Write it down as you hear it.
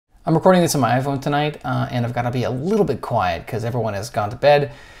I'm recording this on my iPhone tonight, and I've got to be a little bit quiet because everyone has gone to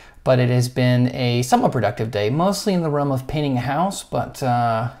bed, but it has been a somewhat productive day, mostly in the realm of painting a house, but,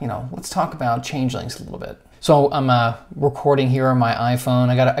 let's talk about Changelings a little bit. So I'm recording here on my iPhone.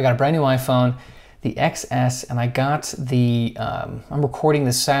 I got a brand new iPhone, the XS, and I got I'm recording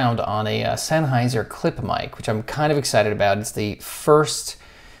the sound on a Sennheiser clip mic, which I'm kind of excited about. It's the first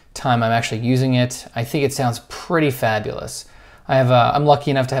time I'm actually using it. I think it sounds pretty fabulous. I'm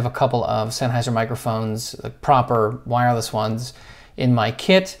lucky enough to have a couple of Sennheiser microphones, the proper wireless ones, in my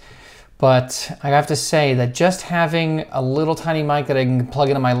kit. But I have to say that just having a little tiny mic that I can plug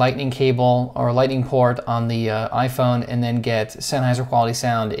into my lightning cable or lightning port on the iPhone and then get Sennheiser quality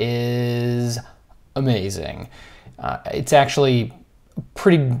sound is amazing. It's actually a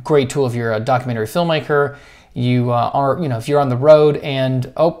pretty great tool if you're a documentary filmmaker. If you're on the road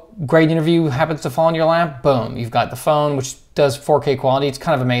and, great interview happens to fall in your lap, boom, you've got the phone, which does 4K quality. It's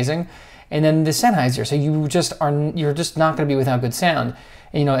kind of amazing. And then the Sennheiser, so you're just not going to be without good sound.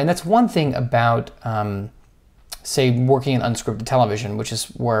 And that's one thing about, say, working in unscripted television, which is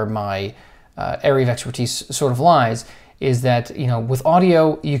where my area of expertise sort of lies, is that, with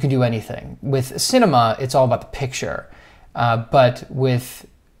audio, you can do anything. With cinema, it's all about the picture. But with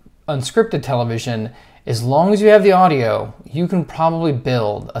unscripted television, as long as you have the audio, you can probably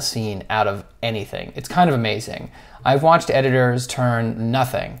build a scene out of anything. It's kind of amazing. I've watched editors turn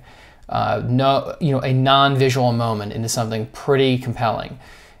nothing, a non-visual moment into something pretty compelling.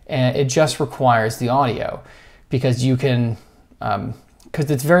 And it just requires the audio because you can,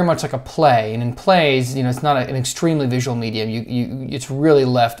 because it's very much like a play. And in plays, it's not an extremely visual medium. It's really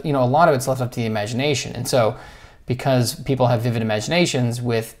left, a lot of it's left up to the imagination. And so because people have vivid imaginations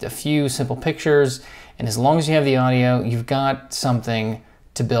with a few simple pictures, and as long as you have the audio, you've got something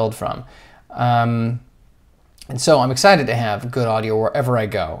to build from. And so I'm excited to have good audio wherever I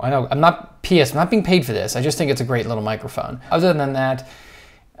go. I know I'm not being paid for this. I just think it's a great little microphone. Other than that,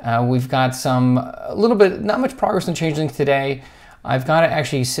 we've got not much progress in Changelings today. I've got to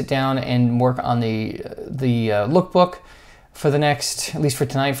actually sit down and work on the lookbook for the next, at least for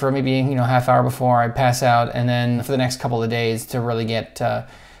tonight, for maybe half hour before I pass out, and then for the next couple of days to really get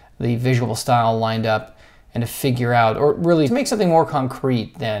the visual style lined up and to figure out, or really to make something more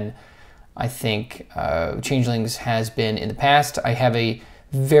concrete than I think Changelings has been in the past. I have a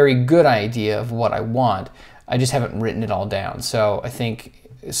very good idea of what I want. I just haven't written it all down. So I think,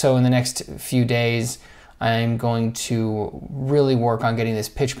 in the next few days, I'm going to really work on getting this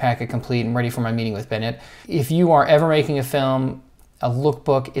pitch packet complete and ready for my meeting with Bennett. If you are ever making a film, a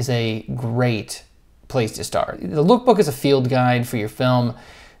lookbook is a great place to start. The lookbook is a field guide for your film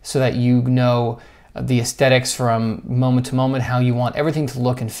so that you know the aesthetics from moment to moment, how you want everything to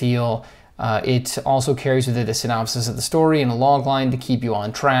look and feel. It also carries with it a synopsis of the story and a log line to keep you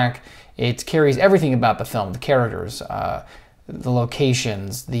on track. It carries everything about the film, the characters, the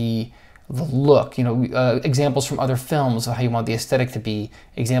locations, the look, examples from other films of how you want the aesthetic to be,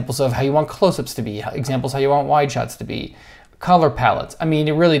 examples of how you want close-ups to be, examples how you want wide shots to be, color palettes. I mean,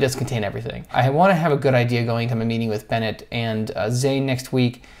 it really does contain everything. I want to have a good idea going to my meeting with Bennett and Zane next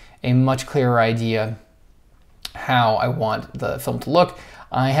week, a much clearer idea how I want the film to look.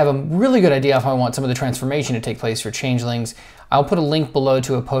 I have a really good idea of how I want some of the transformation to take place for Changelings. I'll put a link below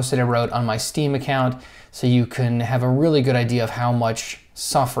to a post that I wrote on my Steam account so you can have a really good idea of how much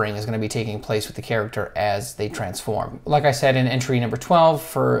suffering is going to be taking place with the character as they transform. Like I said in entry number 12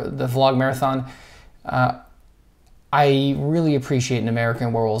 for the vlog marathon, I really appreciate in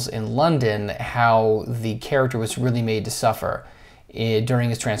American Werewolves in London how the character was really made to suffer during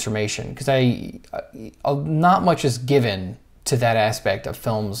his transformation, because not much is given to that aspect of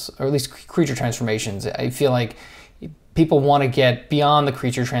films, or at least creature transformations. I feel like people want to get beyond the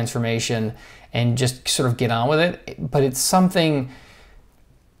creature transformation and just sort of get on with it, but it's something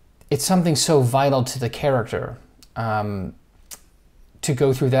so vital to the character to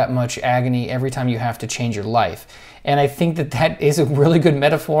go through that much agony every time you have to change your life. And I think that is a really good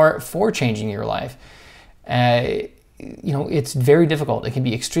metaphor for changing your life. It's very difficult. It can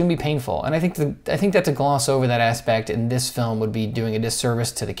be extremely painful. And I think that to gloss over that aspect in this film would be doing a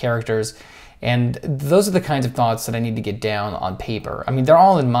disservice to the characters. And those are the kinds of thoughts that I need to get down on paper. I mean, they're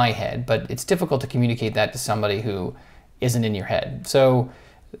all in my head, but it's difficult to communicate that to somebody who isn't in your head. So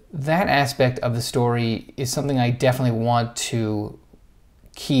that aspect of the story is something I definitely want to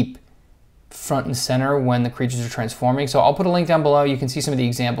keep front and center when the creatures are transforming. So I'll put a link down below. You can see some of the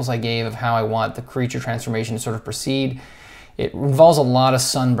examples I gave of how I want the creature transformation to sort of proceed. It involves a lot of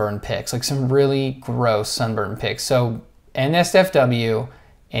sunburn pics, like some really gross sunburn pics. So NSFW,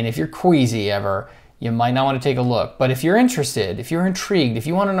 and if you're queasy ever, you might not want to take a look. But if you're interested, if you're intrigued, if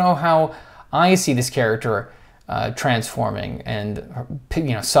you want to know how I see this character transforming and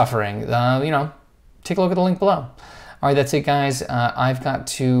suffering, take a look at the link below. All right, that's it, guys. I've got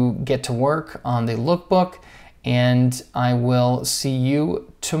to get to work on the lookbook, and I will see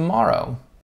you tomorrow.